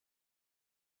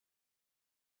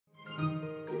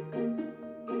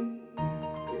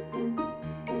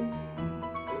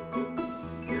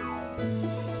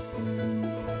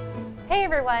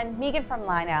everyone, Megan from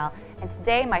Lionel, and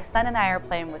today my son and I are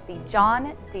playing with the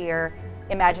John Deere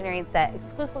Imagineering set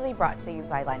exclusively brought to you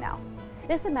by Lionel.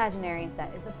 This Imagineering set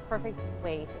is a perfect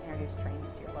way to introduce trains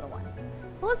to your little ones.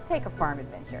 So let's take a farm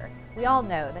adventure. We all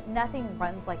know that nothing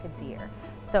runs like a deer.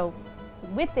 So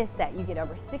with this set, you get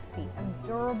over 6 feet of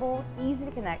durable, easy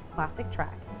to connect plastic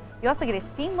track. You also get a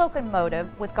steam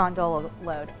locomotive with gondola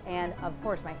load, and of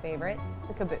course my favorite,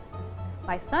 the caboose.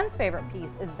 My son's favorite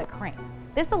piece is the crane.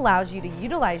 This allows you to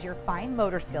utilize your fine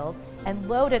motor skills and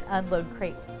load and unload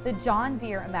crates. The John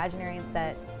Deere Imagineering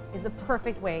set is the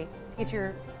perfect way to get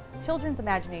your children's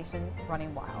imagination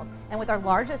running wild. And with our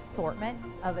large assortment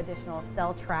of additional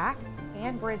cell track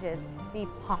and bridges, the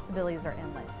possibilities are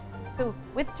endless. So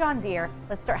with John Deere,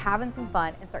 let's start having some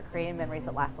fun and start creating memories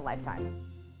that last a lifetime.